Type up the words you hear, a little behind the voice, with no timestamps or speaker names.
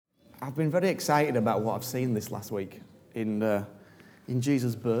I've been very excited about what I've seen this last week in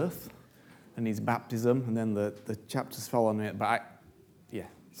Jesus' birth and his baptism, and then the chapters following it. But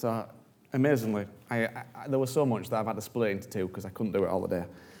so amazingly, there was so much that I've had to split into two because I couldn't do it all the day.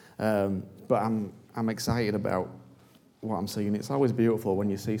 But I'm excited about what I'm seeing. It's always beautiful when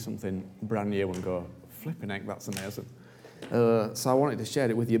you see something brand new and go, flipping heck, that's amazing. So I wanted to share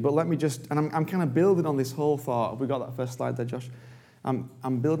it with you. But let me just, and I'm kind of building on this whole thought. Have we got that first slide there, Josh?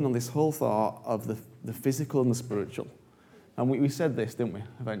 I'm building on this whole thought of the physical and the spiritual. And we said this, didn't we,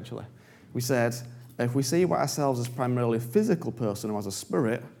 eventually? We said, if we see ourselves as primarily a physical person or as a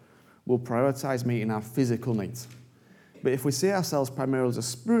spirit, we'll prioritize meeting our physical needs. But if we see ourselves primarily as a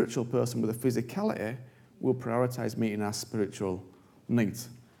spiritual person with a physicality, we'll prioritize meeting our spiritual needs.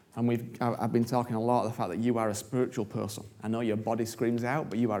 And I've been talking a lot of the fact that you are a spiritual person. I know your body screams out,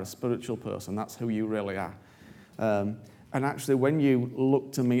 but you are a spiritual person. That's who you really are. And actually, when you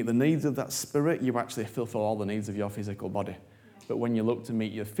look to meet the needs of that spirit, you actually fulfill all the needs of your physical body. But when you look to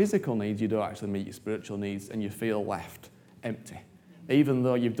meet your physical needs, you don't actually meet your spiritual needs, and you feel left empty. Even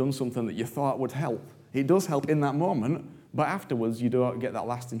though you've done something that you thought would help. It does help in that moment, but afterwards you don't get that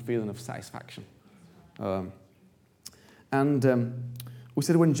lasting feeling of satisfaction. We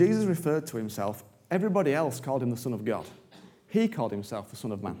said when Jesus referred to himself, everybody else called him the Son of God. He called himself the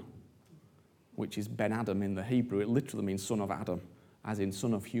Son of Man, which is Ben Adam in the Hebrew. It literally means son of Adam, as in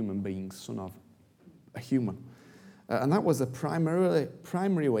son of human beings, son of a human. And that was the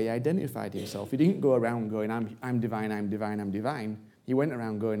primary way he identified himself. He didn't go around going, I'm divine, I'm divine, I'm divine. He went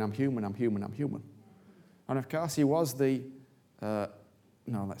around going, I'm human, I'm human, I'm human. And of course, he was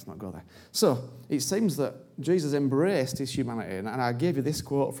no, let's not go there. So, it seems that Jesus embraced his humanity. And I gave you this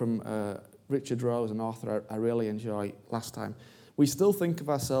quote from Richard Rohr, an author I really enjoy last time. We still think of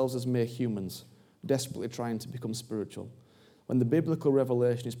ourselves as mere humans, desperately trying to become spiritual. When the biblical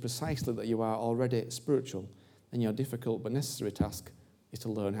revelation is precisely that you are already spiritual, then your difficult but necessary task is to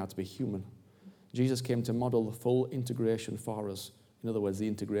learn how to be human. Jesus came to model the full integration for us. In other words, the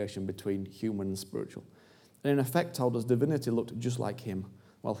integration between human and spiritual. And in effect told us divinity looked just like him,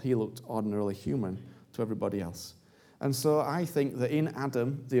 while he looked ordinarily human to everybody else. And so I think that in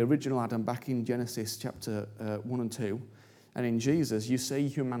Adam, the original Adam, back in Genesis chapter 1 and 2, and in Jesus, you see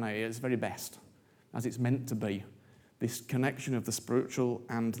humanity at its very best, as it's meant to be, this connection of the spiritual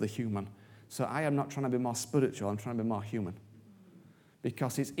and the human. So I am not trying to be more spiritual, I'm trying to be more human.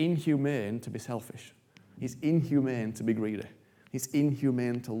 Because it's inhumane to be selfish. It's inhumane to be greedy. It's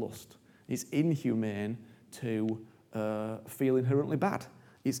inhumane to lust. It's inhumane to feel inherently bad.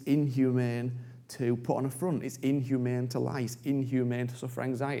 It's inhumane to put on a front. It's inhumane to lie. It's inhumane to suffer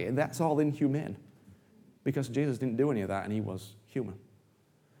anxiety. And that's all inhumane. Because Jesus didn't do any of that and he was human.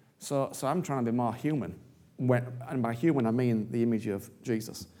 So I'm trying to be more human. And by human, I mean the image of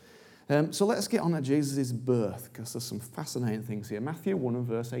Jesus. So let's get on to Jesus' birth, because there's some fascinating things here. Matthew 1 and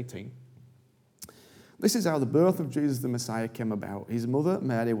verse 18. This is how the birth of Jesus the Messiah came about. His mother,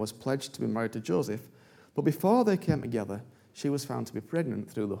 Mary, was pledged to be married to Joseph, but before they came together, she was found to be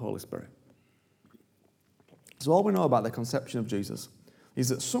pregnant through the Holy Spirit. So all we know about the conception of Jesus is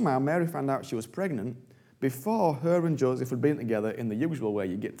that somehow Mary found out she was pregnant before her and Joseph had been together in the usual way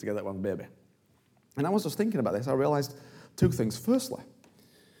you get together with a baby. And I was just thinking about this. I realised two things. Firstly,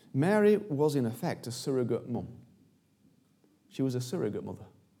 Mary was in effect a surrogate mum. She was a surrogate mother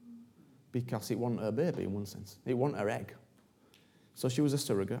because it wasn't her baby in one sense. It wasn't her egg. So she was a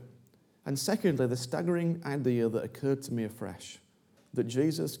surrogate. And secondly, the staggering idea that occurred to me afresh, that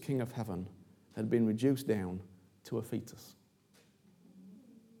Jesus, King of Heaven, had been reduced down to a fetus.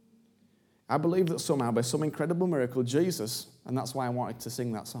 I believe that somehow, by some incredible miracle, Jesus, and that's why I wanted to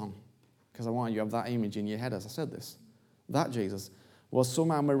sing that song, because I wanted you to have that image in your head as I said this, that Jesus was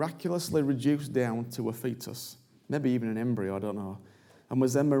somehow miraculously reduced down to a fetus, maybe even an embryo, I don't know, and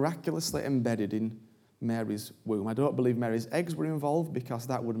was then miraculously embedded in Mary's womb. I don't believe Mary's eggs were involved, because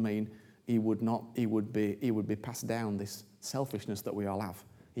that would mean he would be passed down this selfishness that we all have.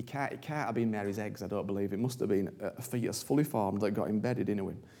 It can't have been Mary's eggs, I don't believe. It must have been a fetus fully formed that got embedded into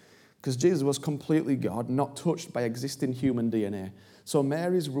him. Because Jesus was completely God, not touched by existing human DNA. So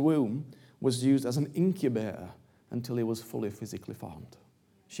Mary's womb was used as an incubator until he was fully physically formed.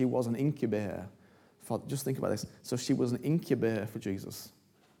 She was an incubator for, just think about this. So she was an incubator for Jesus.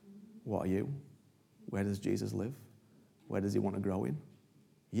 What are you? Where does Jesus live? Where does he want to grow in?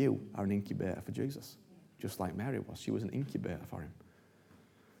 You are an incubator for Jesus, just like Mary was. She was an incubator for him.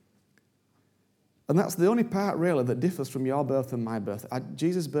 And that's the only part, really, that differs from your birth and my birth.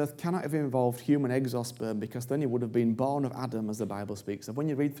 Jesus' birth cannot have involved human eggs or sperm, because then he would have been born of Adam, as the Bible speaks of. When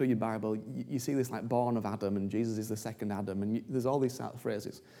you read through your Bible, you see this like born of Adam, and Jesus is the second Adam, and there's all these sort of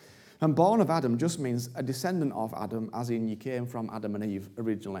phrases. And born of Adam just means a descendant of Adam, as in you came from Adam and Eve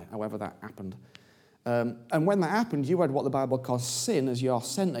originally, however that happened. And when that happened, you had what the Bible calls sin as your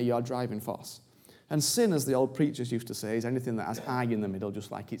centre, your driving force. And sin, as the old preachers used to say, is anything that has I in the middle,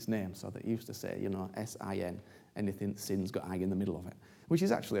 just like its name. So they used to say, S-I-N, anything sin's got I in the middle of it, which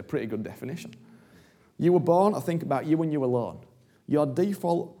is actually a pretty good definition. You were born, I think about you when you were alone. Your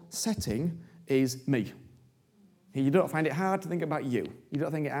default setting is me. You don't find it hard to think about you. You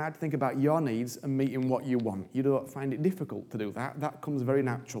don't find it hard to think about your needs and meeting what you want. You don't find it difficult to do that. That comes very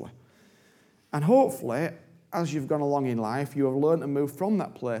naturally. And hopefully, as you've gone along in life, you have learned to move from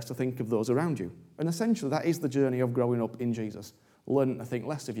that place to think of those around you. And essentially, that is the journey of growing up in Jesus. Learning to think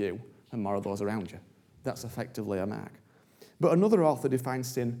less of you and more of those around you. That's effectively a mark. But another author defines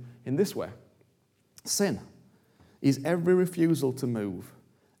sin in this way. Sin is every refusal to move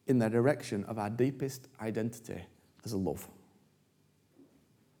in the direction of our deepest identity as a love.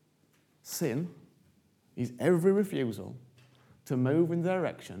 Sin is every refusal to move in the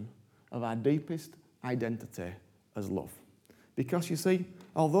direction of our deepest identity as love. Because you see,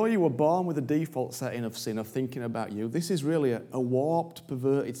 although you were born with a default setting of sin, of thinking about you, this is really a warped,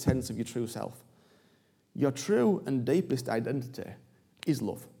 perverted sense of your true self. Your true and deepest identity is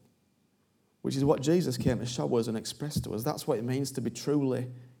love, which is what Jesus came to show us and express to us. That's what it means to be truly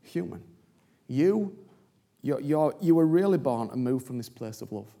human. You were really born and moved from this place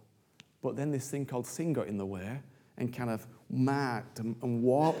of love. But then this thing called sin got in the way and kind of marked and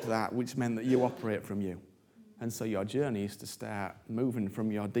warped that, which meant that you operate from you. And so your journey is to start moving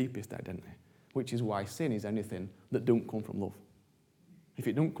from your deepest identity, which is why sin is anything that don't come from love. If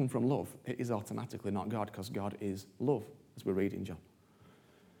it don't come from love, it is automatically not God, because God is love, as we read in John.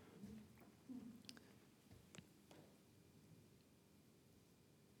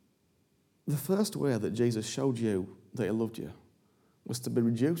 The first way that Jesus showed you that he loved you was to be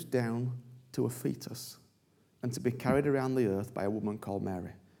reduced down to a fetus and to be carried around the earth by a woman called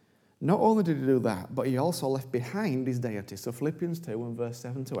Mary. Not only did he do that, but he also left behind his deity. So Philippians 2 and verse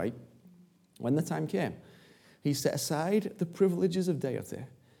 7 to 8, when the time came, he set aside the privileges of deity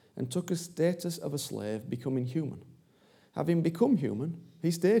and took a status of a slave, becoming human. Having become human, he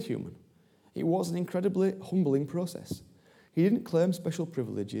stayed human. It was an incredibly humbling process. He didn't claim special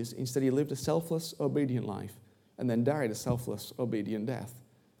privileges. Instead, he lived a selfless, obedient life and then died a selfless, obedient death.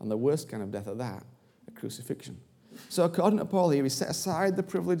 And the worst kind of death at that, a crucifixion. So according to Paul here, he set aside the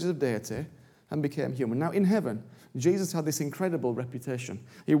privileges of deity and became human. Now, in heaven, Jesus had this incredible reputation.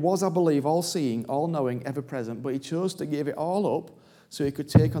 He was, I believe, all-seeing, all-knowing, ever-present, but he chose to give it all up so he could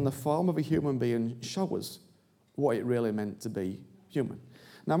take on the form of a human being and show us what it really meant to be human.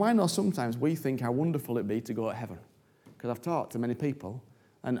 Now, I know sometimes we think how wonderful it'd be to go to heaven, because I've talked to many people,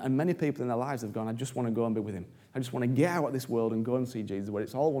 and many people in their lives have gone, I just want to go and be with him. I just want to get out of this world and go and see Jesus, where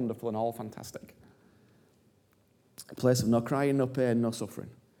it's all wonderful and all fantastic. A place of no crying, no pain, no suffering.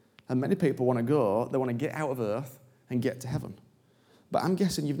 And many people want to go, they want to get out of earth and get to heaven. But I'm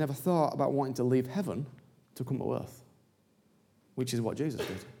guessing you've never thought about wanting to leave heaven to come to earth, which is what Jesus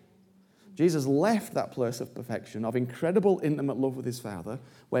did. Jesus left that place of perfection, of incredible intimate love with his Father,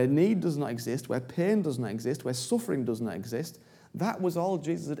 where need does not exist, where pain does not exist, where suffering does not exist. That was all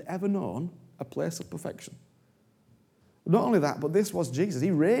Jesus had ever known, a place of perfection. Not only that, but this was Jesus.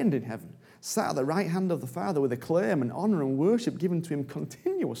 He reigned in heaven, sat at the right hand of the Father with acclaim and honor and worship given to him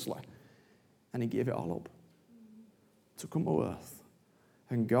continuously. And he gave it all up to come to earth.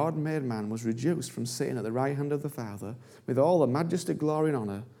 And God made man was reduced from sitting at the right hand of the Father with all the majesty, glory, and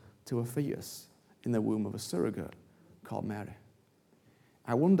honor to a fetus in the womb of a surrogate called Mary.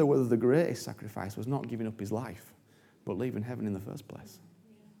 I wonder whether the greatest sacrifice was not giving up his life, but leaving heaven in the first place.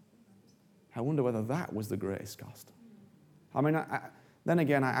 I wonder whether that was the greatest cost. I mean, then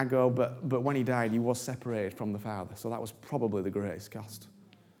again, I go, but when he died, he was separated from the Father, so that was probably the greatest cost.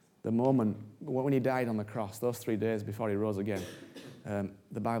 The moment, when he died on the cross, those 3 days before he rose again,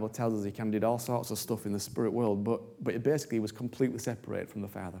 the Bible tells us he kind of did all sorts of stuff in the spirit world, but it basically was completely separated from the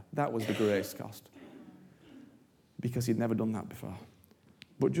Father. That was the greatest cost, because he'd never done that before.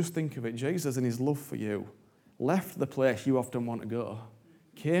 But just think of it, Jesus in his love for you left the place you often want to go,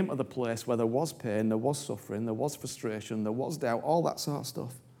 came to the place where there was pain, there was suffering, there was frustration, there was doubt, all that sort of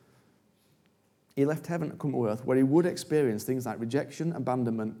stuff. He left heaven to come to earth, where he would experience things like rejection,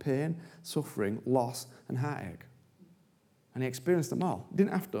 abandonment, pain, suffering, loss, and heartache. And he experienced them all.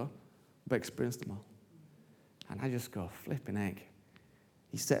 Didn't have to, but experienced them all. And I just go, flipping egg.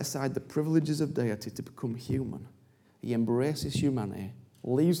 He set aside the privileges of deity to become human. He embraces humanity,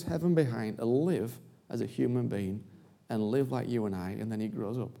 leaves heaven behind to live as a human being and live like you and I, and then he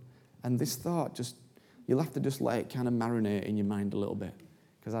grows up. And this thought, you'll have to just let it kind of marinate in your mind a little bit.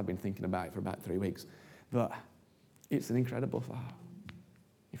 because I've been thinking about it for about 3 weeks. But it's an incredible thought.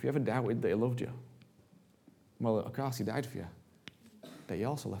 If you ever doubted that he loved you, well, of course he died for you, but he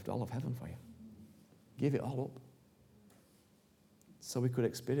also left all of heaven for you. Give it all up. So we could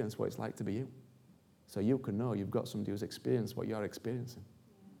experience what it's like to be you. So you can know you've got somebody who's experienced what you're experiencing.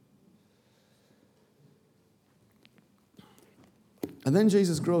 And then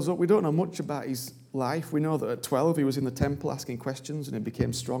Jesus grows up. We don't know much about his life. We know that at 12 he was in the temple asking questions and he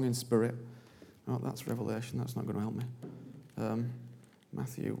became strong in spirit. Oh, that's Revelation. That's not going to help me.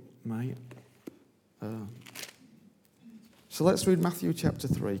 Matthew, mate. So let's read Matthew chapter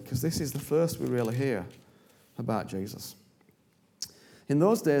 3, because this is the first we really hear about Jesus. In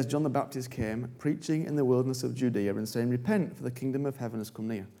those days, John the Baptist came, preaching in the wilderness of Judea and saying, "Repent, for the kingdom of heaven has come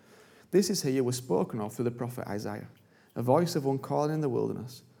near." This is he who was spoken of through the prophet Isaiah, a voice of one calling in the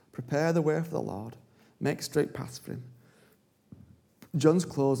wilderness, "Prepare the way for the Lord, make straight paths for him." John's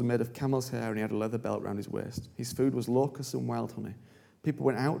clothes were made of camel's hair, and he had a leather belt round his waist. His food was locusts and wild honey. People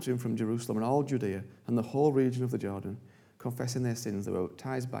went out to him from Jerusalem and all Judea and the whole region of the Jordan, confessing their sins. They were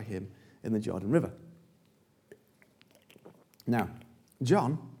baptized by him in the Jordan River. Now,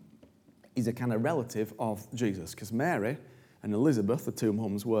 John is a kind of relative of Jesus, because Mary and Elizabeth, the two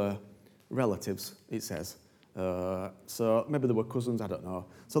mums, were relatives, it says. So maybe they were cousins, I don't know.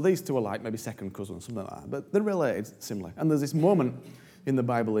 So these two are like maybe second cousins, something like that. But they're related similarly. And there's this moment in the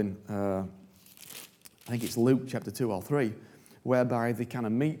Bible in, I think it's Luke chapter 2 or 3, whereby they kind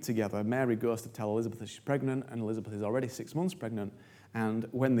of meet together. Mary goes to tell Elizabeth that she's pregnant, and Elizabeth is already 6 months pregnant. And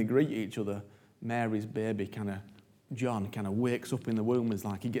when they greet each other, Mary's baby John kind of wakes up in the womb, is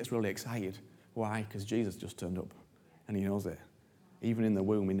like, he gets really excited. Why? Because Jesus just turned up, and he knows it. Even in the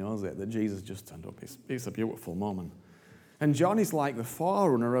womb, he knows it, that Jesus just turned up. It's a beautiful moment. And John is like the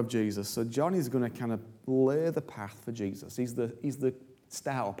forerunner of Jesus, so John is going to kind of lay the path for Jesus. He's the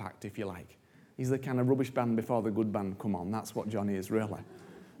starter pack, if you like. He's the kind of rubbish band before the good band come on. That's what John is, really.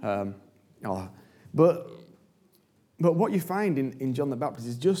 But what you find in John the Baptist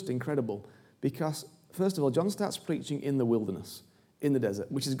is just incredible, because first of all, John starts preaching in the wilderness, in the desert,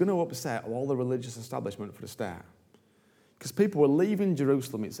 which is going to upset all the religious establishment for a start. Because people were leaving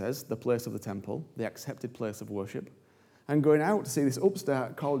Jerusalem, it says, the place of the temple, the accepted place of worship, and going out to see this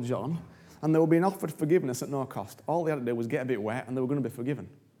upstart called John, and they were being offered forgiveness at no cost. All they had to do was get a bit wet, and they were going to be forgiven.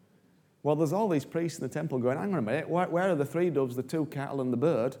 Well, there's all these priests in the temple going, hang on a minute, where are the 3 doves, the 2 cattle, and the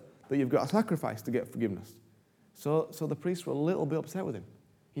bird that you've got to sacrifice to get forgiveness? So the priests were a little bit upset with him.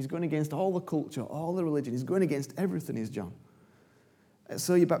 He's going against all the culture, all the religion. He's going against everything, is John.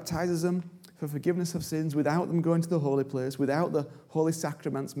 So he baptizes them for forgiveness of sins without them going to the holy place, without the holy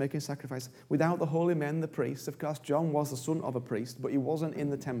sacraments, making sacrifice, without the holy men, the priests. Of course, John was the son of a priest, but he wasn't in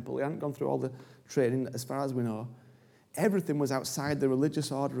the temple. He hadn't gone through all the training, as far as we know. Everything was outside the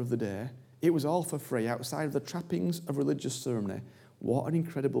religious order of the day. It was all for free, outside of the trappings of religious ceremony. What an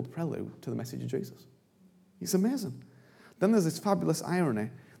incredible prelude to the message of Jesus. It's amazing. Then there's this fabulous irony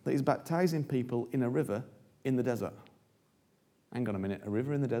that he's baptizing people in a river in the desert. Hang on a minute, a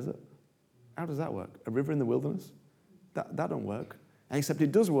river in the desert? How does that work? A river in the wilderness? That don't work. Except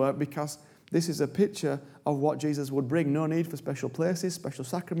it does work, because this is a picture of what Jesus would bring. No need for special places, special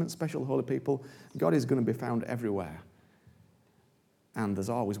sacraments, special holy people. God is going to be found everywhere. And there's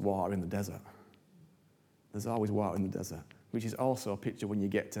always water in the desert. There's always water in the desert, which is also a picture when you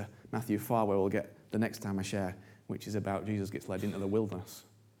get to Matthew 4, where we'll get the next time I share, which is about Jesus gets led into the wilderness,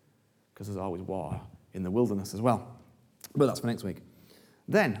 because there's always water in the wilderness as well. But that's for next week.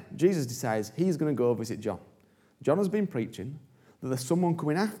 Then Jesus decides he's going to go visit John. John has been preaching that there's someone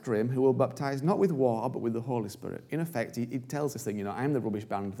coming after him who will baptize not with water but with the Holy Spirit. In effect, he tells this thing, I'm the rubbish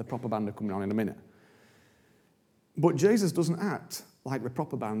band, the proper band are coming on in a minute. But Jesus doesn't act like the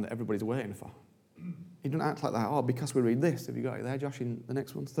proper band that everybody's waiting for. He doesn't act like that. Oh, because we read this. Have you got it there, Josh, in the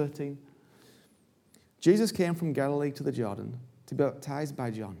next one, 13? Jesus came from Galilee to the Jordan to be baptized by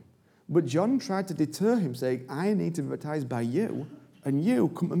John. But John tried to deter him, saying, I need to be baptized by you, and you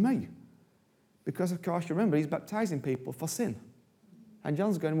come to me. Because, of course, you remember, he's baptizing people for sin. And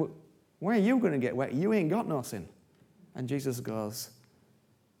John's going, well, where are you going to get wet? You ain't got no sin. And Jesus goes,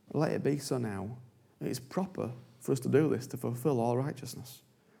 let it be so now. It's proper for us to do this, to fulfill all righteousness.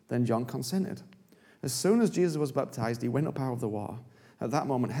 Then John consented. As soon as Jesus was baptized, he went up out of the water. At that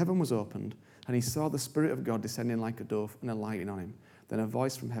moment, heaven was opened, and he saw the Spirit of God descending like a dove and alighting on him. Then a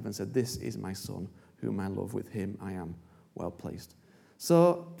voice from heaven said, this is my Son, whom I love. With him I am well pleased.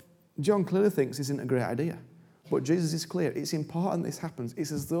 So John clearly thinks this isn't a great idea. But Jesus is clear. It's important this happens.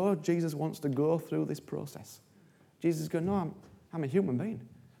 It's as though Jesus wants to go through this process. Jesus is going, no, I'm a human being.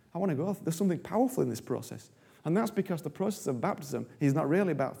 I want to go. There's something powerful in this process. And that's because the process of baptism is not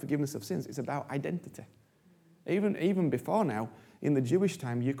really about forgiveness of sins, it's about identity. Even before now, in the Jewish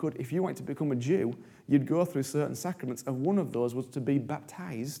time, you could, if you wanted to become a Jew, you'd go through certain sacraments, and one of those was to be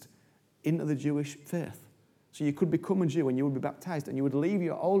baptized into the Jewish faith. So you could become a Jew and you would be baptized, and you would leave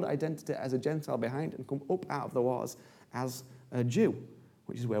your old identity as a Gentile behind and come up out of the waters as a Jew,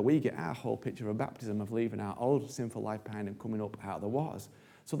 which is where we get our whole picture of baptism, of leaving our old sinful life behind and coming up out of the waters.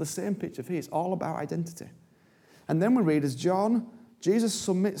 So the same picture here, it's all about identity. And then we read, as Jesus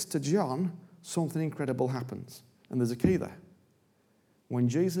submits to John, something incredible happens. And there's a key there. When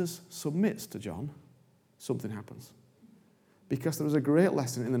Jesus submits to John, something happens. Because there was a great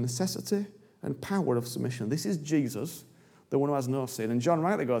lesson in the necessity and power of submission. This is Jesus, the one who has no sin. And John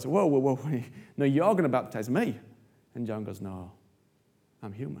rightly goes, whoa, no, you're going to baptize me. And John goes, no,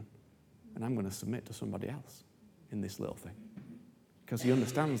 I'm human. And I'm going to submit to somebody else in this little thing. Because he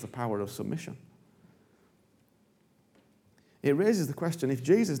understands the power of submission. It raises the question, if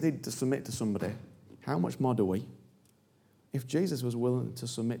Jesus needed to submit to somebody, how much more do we? If Jesus was willing to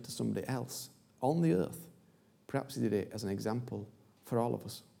submit to somebody else on the earth, perhaps he did it as an example for all of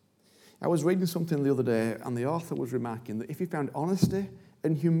us. I was reading something the other day, and the author was remarking that if he found honesty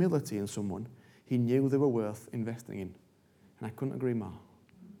and humility in someone, he knew they were worth investing in. And I couldn't agree more.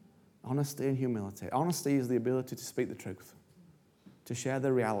 Honesty and humility. Honesty is the ability to speak the truth, to share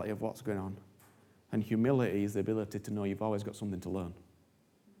the reality of what's going on. And humility is the ability to know you've always got something to learn.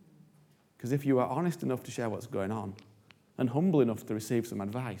 Because if you are honest enough to share what's going on and humble enough to receive some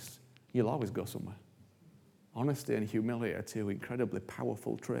advice, you'll always go somewhere. Honesty and humility are two incredibly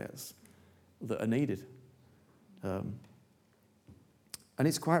powerful traits that are needed. And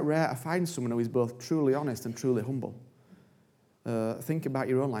it's quite rare to find someone who is both truly honest and truly humble. Think about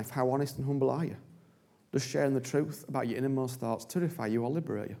your own life. How honest and humble are you? Does sharing the truth about your innermost thoughts terrify you or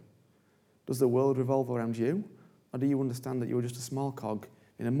liberate you? Does the world revolve around you? Or do you understand that you're just a small cog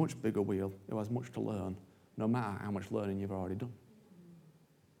in a much bigger wheel who has much to learn, no matter how much learning you've already done?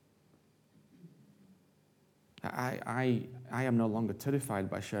 I am no longer terrified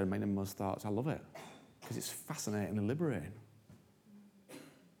by sharing my innermost thoughts. I love it because it's fascinating and liberating.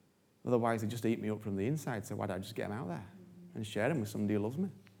 Otherwise, they just eat me up from the inside, so why don't I just get them out there and share them with somebody who loves me?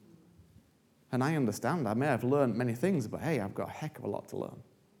 And I understand, I may have learned many things, but hey, I've got a heck of a lot to learn.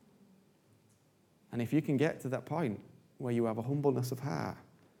 And if you can get to that point where you have a humbleness of heart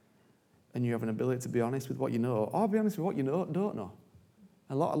and you have an ability to be honest with what you know, or be honest with what you don't know.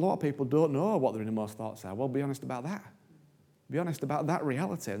 A lot of people don't know what their innermost thoughts are. Well, be honest about that. Be honest about that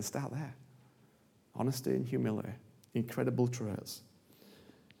reality and start there. Honesty and humility, incredible traits.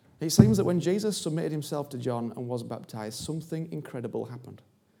 It seems that when Jesus submitted himself to John and was baptized, something incredible happened.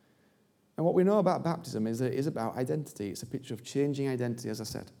 And what we know about baptism is that it is about identity. It's a picture of changing identity, as I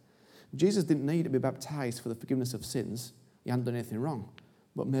said. Jesus didn't need to be baptized for the forgiveness of sins. He hadn't done anything wrong.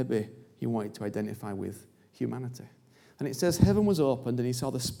 But maybe he wanted to identify with humanity. And it says, heaven was opened, and he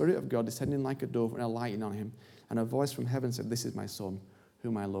saw the Spirit of God descending like a dove and alighting on him. And a voice from heaven said, "This is my Son,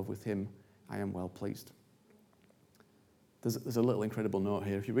 whom I love. With him I am well pleased." There's a little incredible note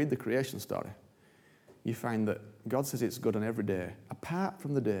here. If you read the creation story, you find that God says it's good on every day, apart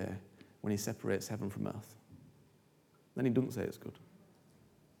from the day when he separates heaven from earth. Then he doesn't say it's good.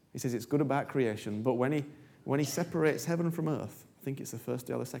 He says it's good about creation, but when he separates heaven from earth, I think it's the first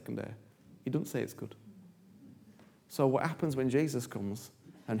day or the second day, he doesn't say it's good. So what happens when Jesus comes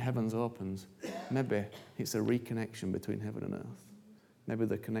and heavens opens, maybe it's a reconnection between heaven and earth. Maybe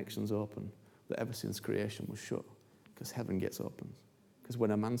the connection's open that ever since creation was shut, because heaven gets opened. Because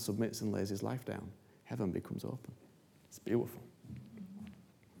when a man submits and lays his life down, heaven becomes open. It's beautiful.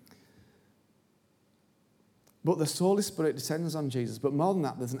 But the Holy Spirit descends on Jesus. But more than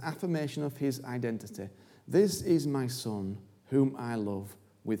that, there's an affirmation of his identity. This is my Son, whom I love.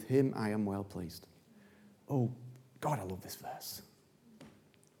 With him I am well pleased. Oh, God, I love this verse.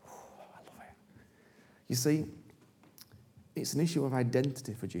 I love it. You see, it's an issue of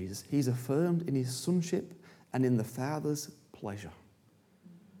identity for Jesus. He's affirmed in his sonship and in the Father's pleasure.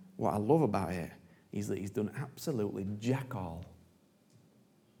 What I love about it is that he's done absolutely jack all.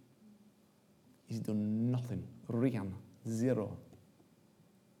 He's done nothing. Rian, zero.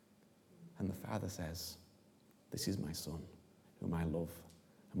 And the Father says, "This is my Son, whom I love,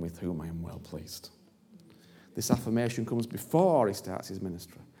 and with whom I am well pleased." This affirmation comes before he starts his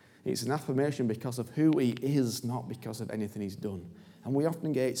ministry. It's an affirmation because of who he is, not because of anything he's done. And we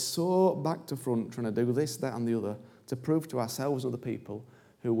often get so back to front trying to do this, that, and the other to prove to ourselves and other people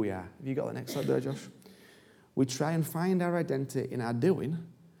who we are. Have you got the next slide there, Josh? We try and find our identity in our doing,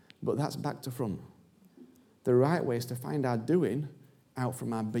 but that's back to front. The right way is to find our doing out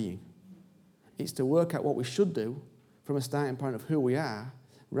from our being. It's to work out what we should do from a starting point of who we are,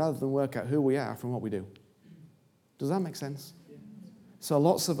 rather than work out who we are from what we do. Does that make sense? Yeah. So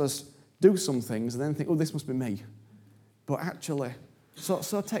lots of us do some things and then think, oh, this must be me. But actually,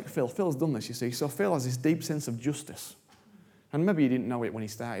 so take Phil. Phil's done this, you see. So Phil has this deep sense of justice. And maybe he didn't know it when he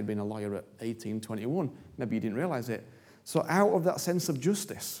started being a lawyer at 18, 21. Maybe he didn't realise it. So out of that sense of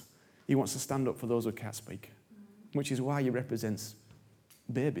justice, he wants to stand up for those who can't speak, which is why he represents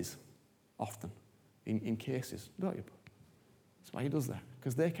babies often in cases, don't you? That's why he does that,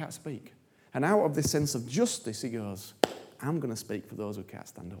 because they can't speak. And out of this sense of justice, he goes, I'm going to speak for those who can't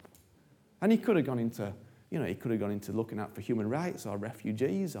stand up. And he could have gone into, looking out for human rights or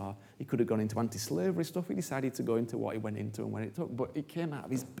refugees, or he could have gone into anti-slavery stuff. He decided to go into what he went into and when it took, but it came out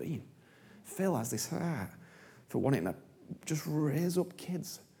of his being. Phil has this heart for wanting to just raise up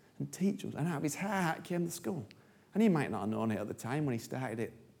kids and teach them. And out of his heart came the school. And he might not have known it at the time when he started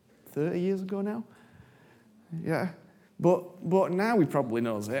it 30 years ago now. Yeah. But now he probably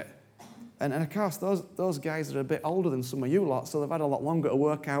knows it. And of course, those guys are a bit older than some of you lot, so they've had a lot longer to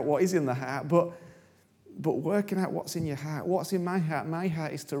work out what is in the heart. But working out what's in your heart, what's in my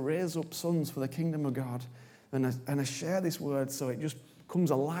heart is to raise up sons for the kingdom of God and I share this word so it just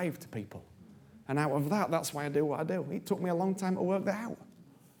comes alive to people. And out of that, that's why I do what I do. It took me a long time to work that out.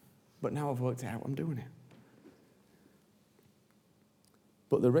 But now I've worked it out, I'm doing it.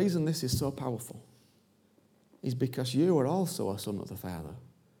 But the reason this is so powerful is because you are also a son of the Father.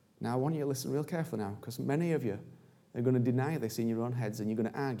 Now, I want you to listen real carefully now, because many of you are going to deny this in your own heads and you're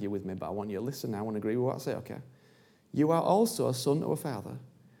going to argue with me, but I want you to listen now and agree with what I say, okay? You are also a son of a Father,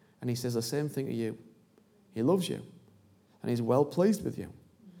 and he says the same thing to you. He loves you, and he's well pleased with you.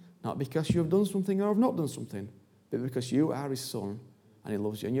 Not because you have done something or have not done something, but because you are his son, and he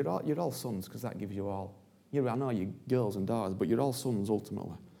loves you. And you're all sons, because that gives you all. I know you're girls and daughters, but you're all sons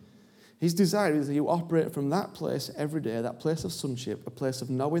ultimately. His desire is that you operate from that place every day, that place of sonship, a place of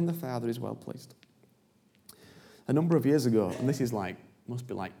knowing the Father is well pleased. A number of years ago, and this is must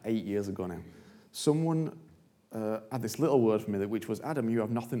be 8 years ago now, someone had this little word for me which was, Adam, you have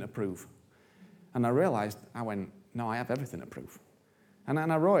nothing to prove. And I realised, I went, no, I have everything to prove. And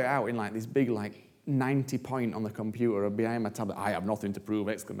I wrote it out in this big 90 point on the computer or behind my tablet, I have nothing to prove,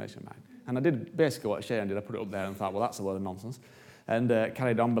 exclamation mark. And I did basically what Sharon did, I put it up there and thought, well, that's a load of nonsense. And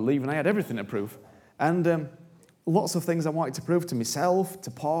carried on believing I had everything to prove. And lots of things I wanted to prove to myself,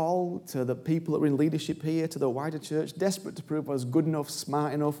 to Paul, to the people that were in leadership here, to the wider church, desperate to prove I was good enough,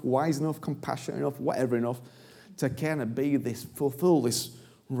 smart enough, wise enough, compassionate enough, whatever enough, to kind of fulfill this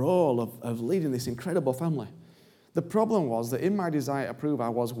role of leading this incredible family. The problem was that in my desire to prove I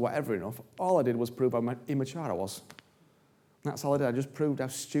was whatever enough, all I did was prove how immature I was. That's all I did. I just proved how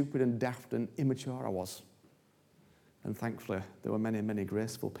stupid and daft and immature I was. And thankfully, there were many, many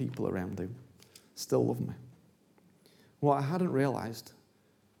graceful people around who still love me. What I hadn't realised,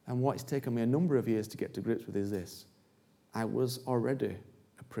 and what it's taken me a number of years to get to grips with, is this. I was already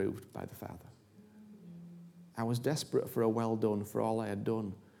approved by the Father. I was desperate for a well done for all I had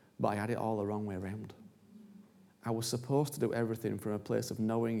done, but I had it all the wrong way around. I was supposed to do everything from a place of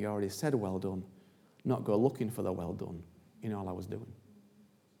knowing He already said well done, not go looking for the well done in all I was doing.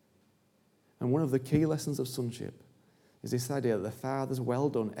 And one of the key lessons of sonship is this idea that the Father's well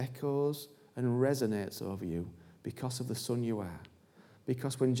done echoes and resonates over you because of the Son you are.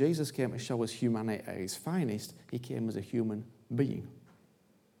 Because when Jesus came to show us humanity at its finest, He came as a human being,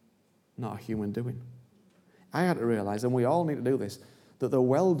 not a human doing. I had to realise, and we all need to do this, that the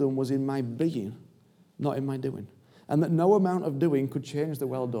well done was in my being, not in my doing. And that no amount of doing could change the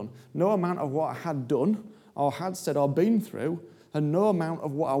well done. No amount of what I had done or had said or been through, and no amount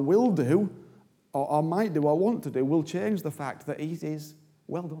of what I will do or might do or want to do will change the fact that it is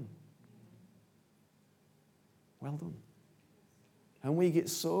well done. Well done. And we get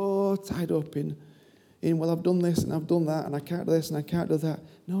so tied up in well, I've done this and I've done that and I can't do this and I can't do that.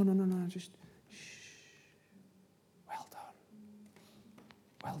 No, just shh. Well done.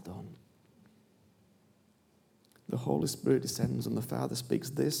 Well done. The Holy Spirit descends and the Father speaks,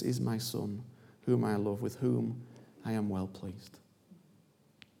 this is my Son, whom I love, with whom I am well pleased.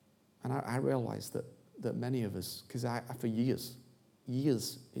 And I realised that many of us, because for years,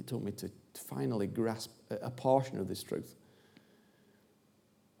 it took me to finally grasp a portion of this truth.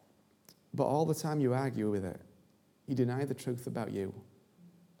 But all the time you argue with it, you deny the truth about you,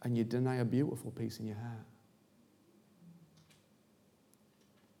 and you deny a beautiful peace in your heart.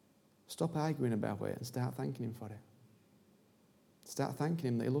 Stop arguing about it and start thanking Him for it. Start thanking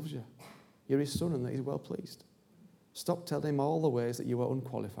Him that He loves you. You're His Son and that He's well pleased. Stop telling Him all the ways that you are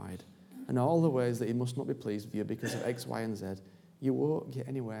unqualified and all the ways that He must not be pleased with you because of X, Y, and Z. You won't get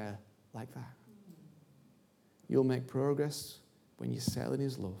anywhere like that. You'll make progress when you settle in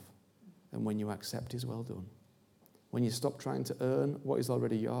his love and when you accept his well done. When you stop trying to earn what is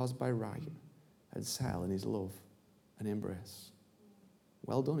already yours by right and settle in his love and embrace.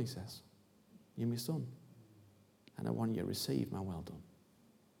 Well done, he says. You're my son. And I want you to receive my well done.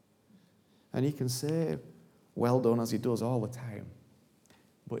 And he can say well done as he does all the time.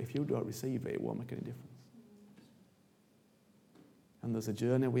 But if you don't receive it, it won't make any difference. And there's a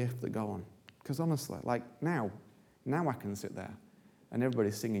journey we have to go on. Because honestly, like now I can sit there and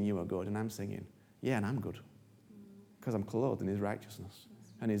everybody's singing you are good and I'm singing, yeah, and I'm good. Because I'm clothed in his righteousness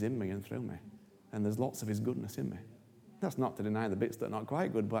and he's in me and through me. And there's lots of his goodness in me. That's not to deny the bits that are not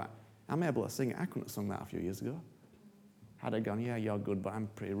quite good, but I'm able to sing it. I couldn't have sung that a few years ago. Had I gone, yeah, you're good, but I'm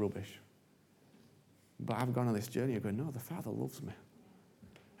pretty rubbish. But I've gone on this journey of going, no, the Father loves me.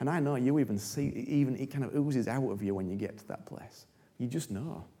 And I know you even see, it kind of oozes out of you when you get to that place. You just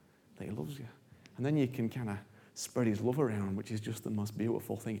know that he loves you. And then you can kind of spread his love around, which is just the most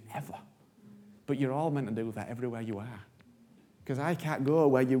beautiful thing ever. But you're all meant to do that everywhere you are. Because I can't go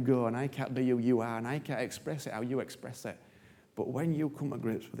where you go, and I can't be who you are, and I can't express it how you express it. But when you come to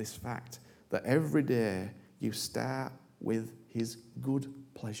grips with this fact that every day you start with his good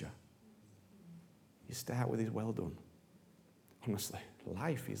pleasure, you start with his well done. Honestly,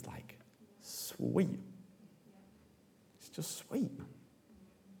 life is like sweet. It's just sweet.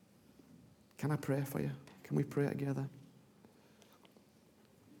 Can I pray for you? Can we pray together?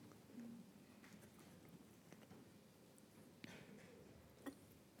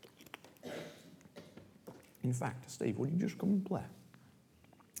 In fact, Steve, would you just come and play?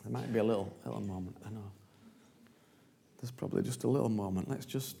 There might be a little moment, I know. There's probably just a little moment. Let's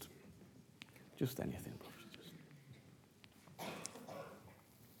just anything.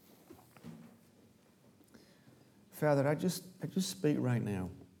 Father, I just speak right now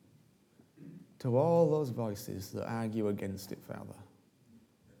to all those voices that argue against it, Father.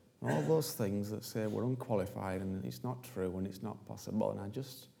 All those things that say we're unqualified and it's not true and it's not possible. And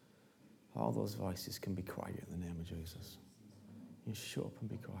all those voices can be quiet in the name of Jesus. You shut up and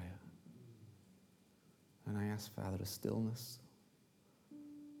be quiet. And I ask, Father, a stillness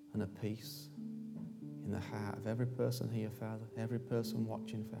and a peace in the heart of every person here, Father, every person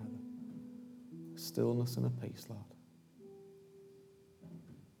watching, Father. A stillness and a peace, Lord.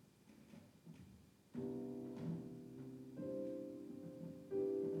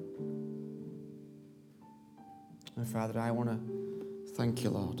 And Father, I want to thank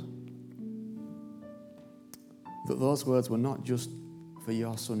you, Lord, that those words were not just for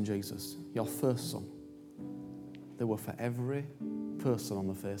your son Jesus, your first son. They were for every person on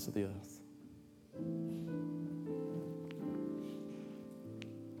the face of the earth.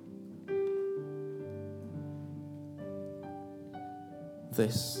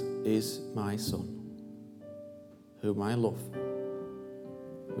 This is my son, whom I love.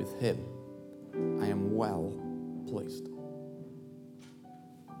 With him I am well pleased.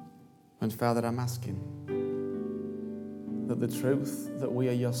 And Father, I'm asking that the truth that we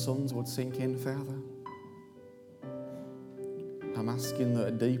are your sons would sink in, Father. I'm asking that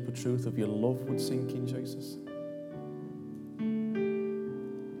a deeper truth of your love would sink in, Jesus.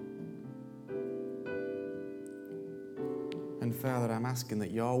 And Father, I'm asking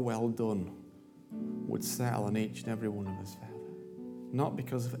that your well done would settle on each and every one of us, Father. Not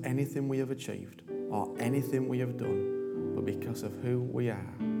because of anything we have achieved or anything we have done, but because of who we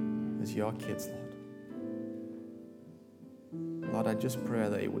are as your kids, Lord. Lord, I just pray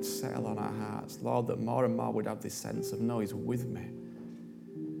that it would settle on our hearts. Lord, that more and more we'd have this sense of, no, he's with me.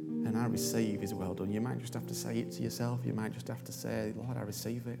 And I receive his well done. You might just have to say it to yourself. You might just have to say, Lord, I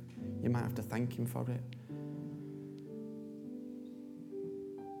receive it. You might have to thank him for it.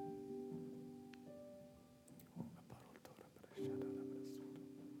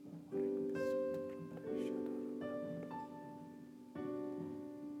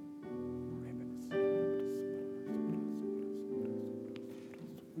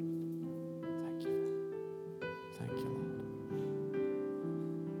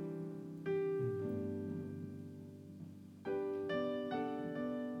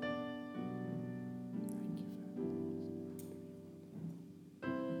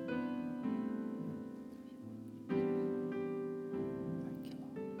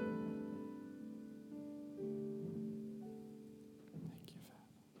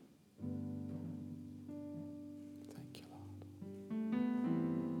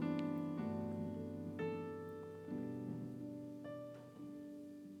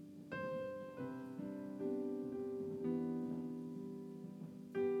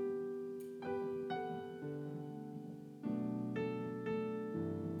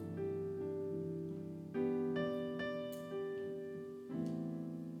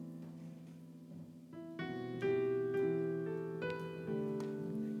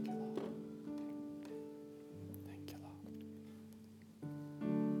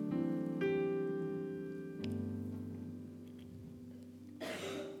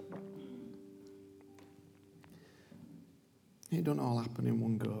 It don't all happen in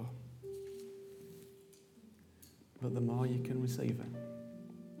one go. But the more you can receive it,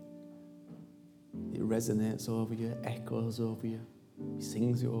 it resonates over you, echoes over you, he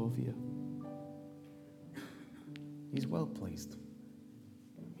sings it over you. He's well pleased.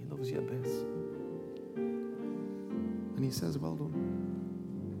 He loves you abyss. And he says, well done.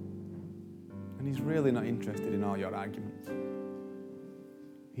 And he's really not interested in all your arguments.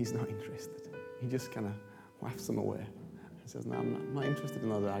 He's not interested. He just kind of wafts them away and says, no, I'm not interested in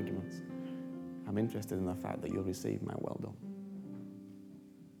those arguments. I'm interested in the fact that you'll receive my well done.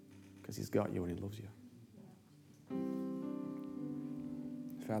 Because he's got you and he loves you.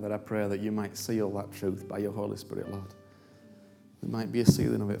 Father, I pray that you might seal that truth by your Holy Spirit, Lord. There might be a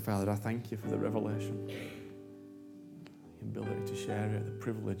sealing of it, Father. I thank you for the revelation, the ability to share it, the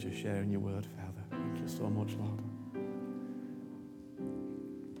privilege of sharing your word, Father. Thank you so much, Lord.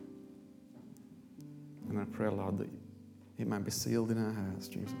 And I pray, Lord, that it might be sealed in our hearts,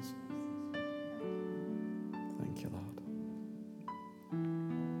 Jesus. Thank you, Lord.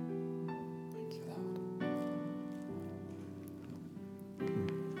 Thank you, Lord.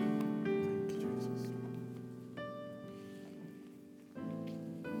 Thank you, Jesus.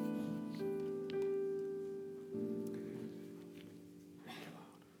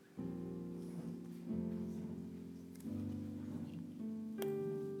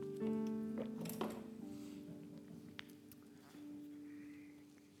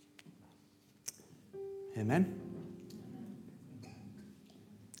 Amen.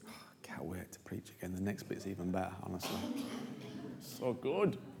 Oh, can't wait to preach again. The next bit's even better, honestly. So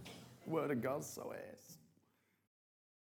good. Word of God, so is.